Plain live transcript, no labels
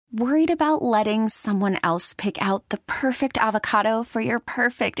Worried about letting someone else pick out the perfect avocado for your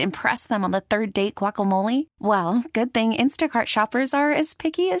perfect impress them on the third date guacamole? Well, good thing Instacart shoppers are as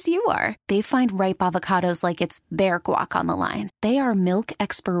picky as you are. They find ripe avocados like it's their guac on the line. They are milk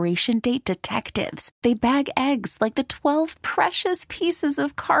expiration date detectives. They bag eggs like the 12 precious pieces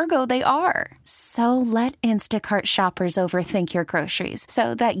of cargo they are. So let Instacart shoppers overthink your groceries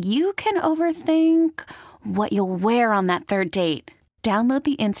so that you can overthink what you'll wear on that third date. Download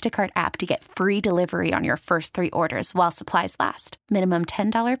the Instacart app to get free delivery on your first 3 orders while supplies last. Minimum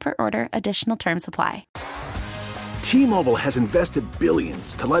 $10 per order. Additional terms apply. T-Mobile has invested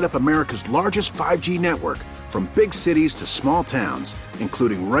billions to light up America's largest 5G network, from big cities to small towns,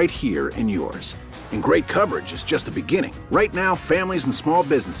 including right here in yours. And great coverage is just the beginning. Right now, families and small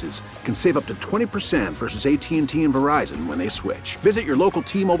businesses can save up to 20% versus AT&T and Verizon when they switch. Visit your local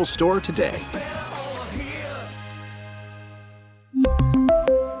T-Mobile store today.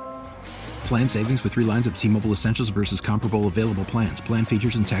 Plan savings with 3 lines of T-Mobile Essentials versus comparable available plans. Plan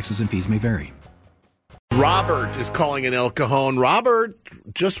features and taxes and fees may vary. Robert is calling in El Cajon. Robert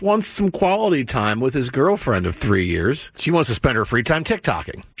just wants some quality time with his girlfriend of 3 years. She wants to spend her free time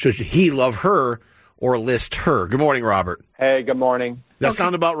TikToking. Should he love her or list her? Good morning, Robert. Hey, good morning. That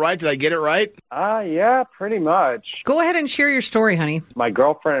sound about right? Did I get it right? Yeah, pretty much. Go ahead and share your story, honey. My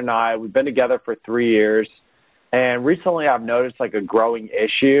girlfriend and I, we've been together for 3 years. And recently I've noticed like a growing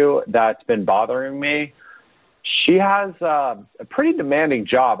issue that's been bothering me. She has a pretty demanding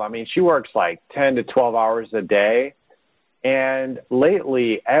job. I mean, she works like 10 to 12 hours a day. And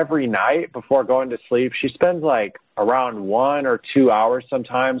lately, every night before going to sleep, she spends like around 1 or 2 hours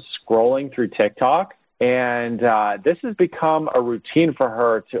sometimes scrolling through TikTok. And this has become a routine for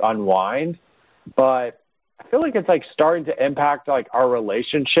her to unwind. But I feel like it's like starting to impact like our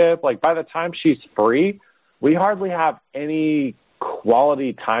relationship. Like by the time she's free, we hardly have any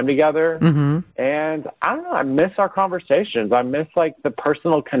quality time together. Mm-hmm. And I don't know, I miss our conversations. I miss like the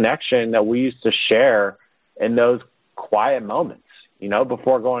personal connection that we used to share in those quiet moments, you know,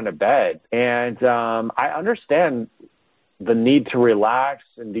 before going to bed. And I understand the need to relax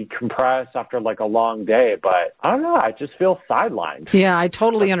and decompress after like a long day, but I don't know, I just feel sidelined. Yeah, I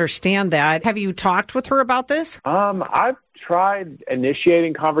totally understand that. Have you talked with her about this? I've tried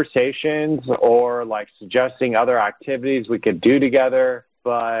initiating conversations or like suggesting other activities we could do together,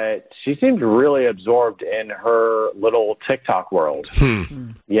 but she seems really absorbed in her little TikTok world.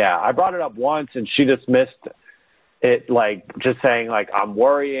 Yeah, I brought it up once and she dismissed it, like just saying like I'm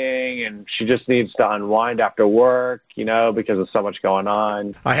worrying and she just needs to unwind after work, you know, because of so much going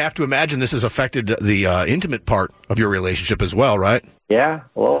on. I have to imagine this has affected the intimate part of your relationship as well, right? Yeah,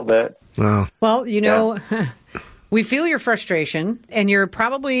 a little bit. Well, you know, we feel your frustration, and you're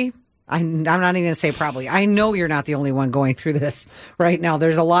probably, I'm not even going to say probably, I know you're not the only one going through this right now.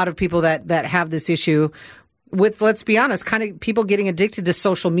 There's a lot of people that have this issue with, let's be honest, kind of people getting addicted to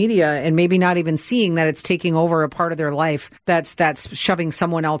social media and maybe not even seeing that it's taking over a part of their life that's shoving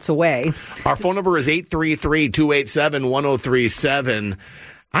someone else away. Our phone number is 833-287-1037.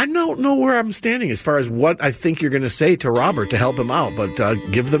 I don't know where I'm standing as far as what I think you're going to say to Robert to help him out, but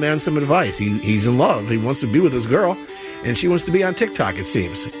give the man some advice. He's in love. He wants to be with his girl, and she wants to be on TikTok, it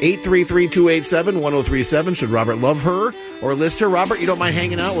seems. 833-287-1037. Should Robert love her or list her? Robert, you don't mind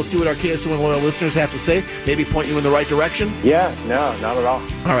hanging out? We'll see what our KSON loyal listeners have to say. Maybe point you in the right direction? Yeah, no, not at all.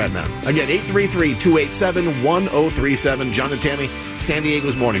 All right, man. Again, 833-287-1037. John and Tammy, San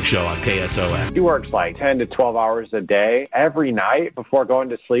Diego's morning show on KSON. She works like 10 to 12 hours a day. Every night before going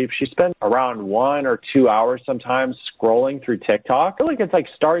to sleep, she spends around 1 or 2 hours sometimes scrolling through TikTok. I feel like it's like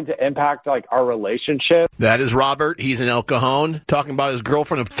starting to impact like our relationship. That is Robert. He's in El Cajon, talking about his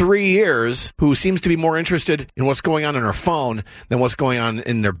girlfriend of 3 years who seems to be more interested in what's going on her phone than what's going on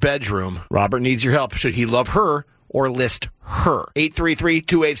in their bedroom. Robert needs your help. Should he love her or list her?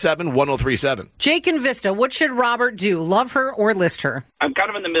 833-287-1037. Jake and Vista, what should Robert do? Love her or list her? I'm kind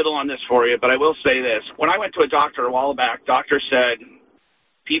of in the middle on this for you, but I will say this. When I went to a doctor a while back, doctor said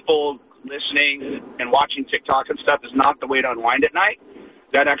people listening and watching TikTok and stuff is not the way to unwind at night.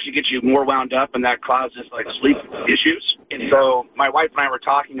 That actually gets you more wound up, and that causes like sleep issues. And so my wife and I were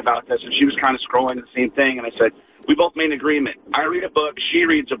talking about this, and she was kind of scrolling the same thing, and I said, we both made an agreement. I read a book, she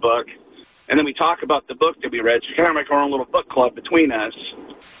reads a book, and then we talk about the book that we read. So we kind of make our own little book club between us.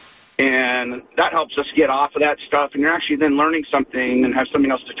 And that helps us get off of that stuff. And you're actually then learning something and have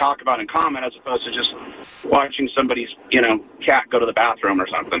something else to talk about in common as opposed to just watching somebody's, cat go to the bathroom or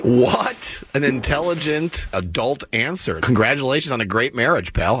something. What? An intelligent adult answer. Congratulations on a great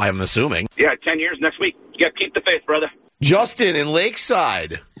marriage, pal, I'm assuming. Yeah, 10 years next week. You got to keep the faith, brother. Justin in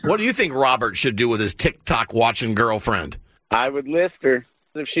Lakeside. What do you think Robert should do with his TikTok watching girlfriend? I would list her.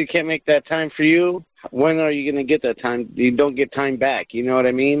 If she can't make that time for you, when are you going to get that time? You don't get time back. You know what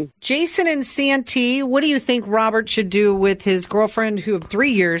I mean? Jason and Santee, what do you think Robert should do with his girlfriend who of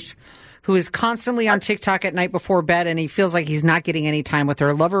 3 years, who is constantly on TikTok at night before bed, and he feels like he's not getting any time with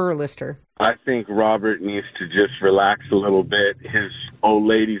her? Love her or list her? I think Robert needs to just relax a little bit. His old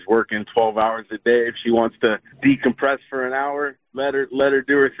lady's working 12 hours a day. If she wants to decompress for an hour, let her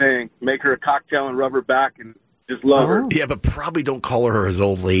do her thing. Make her a cocktail and rub her back and just love her. Yeah, but probably don't call her his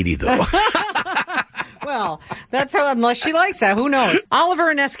old lady, though. Well, that's how, unless she likes that. Who knows? Oliver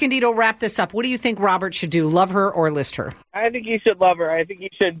and Escondido, wrap this up. What do you think Robert should do? Love her or list her? I think you should love her. I think you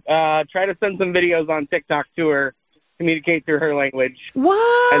should try to send some videos on TikTok to her, communicate through her language.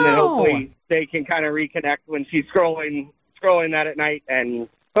 Wow. And then hopefully they can kind of reconnect when she's scrolling that at night and...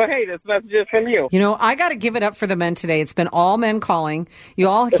 Oh, hey, this message is from you. You know, I got to give it up for the men today. It's been all men calling. You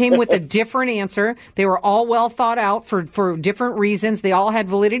all came with a different answer. They were all well thought out for different reasons. They all had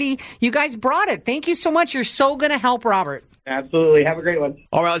validity. You guys brought it. Thank you so much. You're so going to help Robert. Absolutely. Have a great one.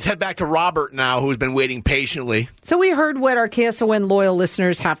 All right, let's head back to Robert now, who's been waiting patiently. So we heard what our KSON loyal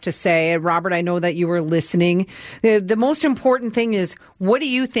listeners have to say. And Robert, I know that you were listening. The most important thing is, what do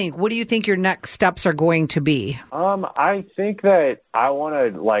you think? What do you think your next steps are going to be? I think that I want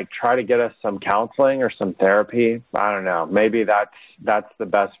to try to get us some counseling or some therapy. I don't know. Maybe that's the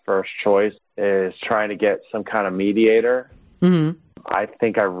best first choice, is trying to get some kind of mediator. Mm-hmm. I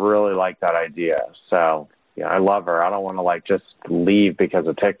think I really like that idea. So, yeah, I love her. I don't want to just leave because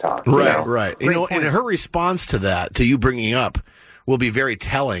of TikTok. Right. And her response to that, to you bringing up, will be very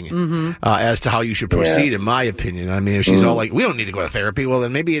telling as to how you should proceed, in my opinion. I mean, if she's all like, we don't need to go to therapy, well,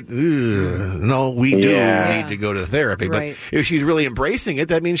 then maybe no, we do need to go to therapy. Right. But if she's really embracing it,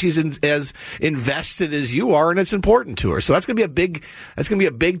 that means she's as invested as you are, and it's important to her. So that's going to be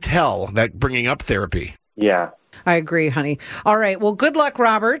a big tell, that bringing up therapy. Yeah. I agree, honey. All right. Well, good luck,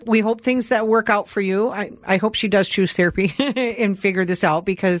 Robert. We hope things that work out for you. I hope she does choose therapy and figure this out,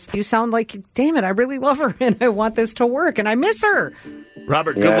 because you sound like, damn it, I really love her and I want this to work and I miss her.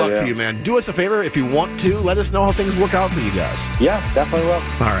 Robert, good luck to you, man. Do us a favor. If you want to, let us know how things work out for you guys. Yeah, definitely will.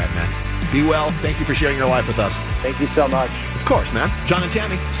 All right, man. Be well. Thank you for sharing your life with us. Thank you so much. Of course, man. John and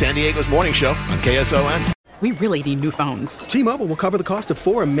Tammy, San Diego's morning show on KSON. We really need new phones. T-Mobile will cover the cost of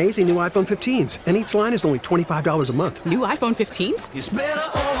 4 amazing new iPhone 15s, and each line is only $25 a month. New iPhone 15s? It's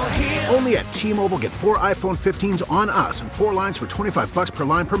better over here. Only at T-Mobile, get 4 iPhone 15s on us and 4 lines for $25 per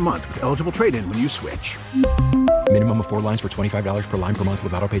line per month with eligible trade-in when you switch. Minimum of 4 lines for $25 per line per month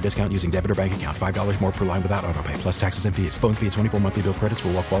with autopay discount using debit or bank account. $5 more per line without autopay, plus taxes and fees. Phone fee at 24 monthly bill credits for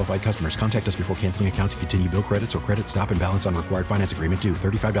well-qualified customers. Contact us before canceling account to continue bill credits or credit stop and balance on required finance agreement due.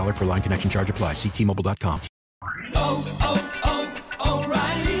 $35 per line connection charge applies. See T-Mobile.com.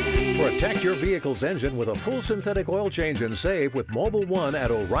 O'Reilly. Protect your vehicle's engine with a full synthetic oil change and save with Mobil 1 at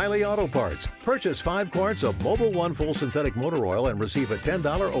O'Reilly Auto Parts. Purchase 5 quarts of Mobil 1 full synthetic motor oil and receive a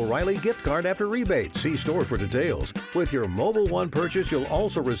 $10 O'Reilly gift card after rebate. See store for details. With your Mobil 1 purchase, you'll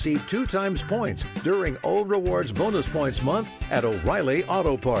also receive 2 times points during O Rewards Bonus Points Month at O'Reilly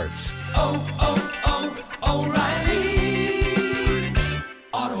Auto Parts. O'Reilly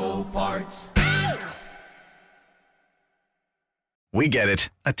Auto Parts. We get it.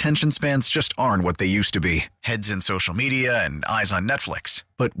 Attention spans just aren't what they used to be. Heads in social media and eyes on Netflix.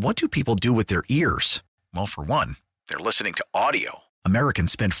 But what do people do with their ears? Well, for one, they're listening to audio.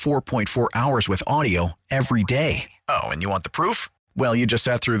 Americans spend 4.4 hours with audio every day. Oh, and you want the proof? Well, you just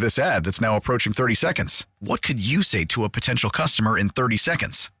sat through this ad that's now approaching 30 seconds. What could you say to a potential customer in 30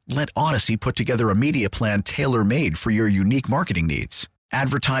 seconds? Let Odyssey put together a media plan tailor-made for your unique marketing needs.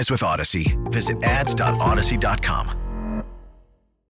 Advertise with Odyssey. Visit ads.odyssey.com.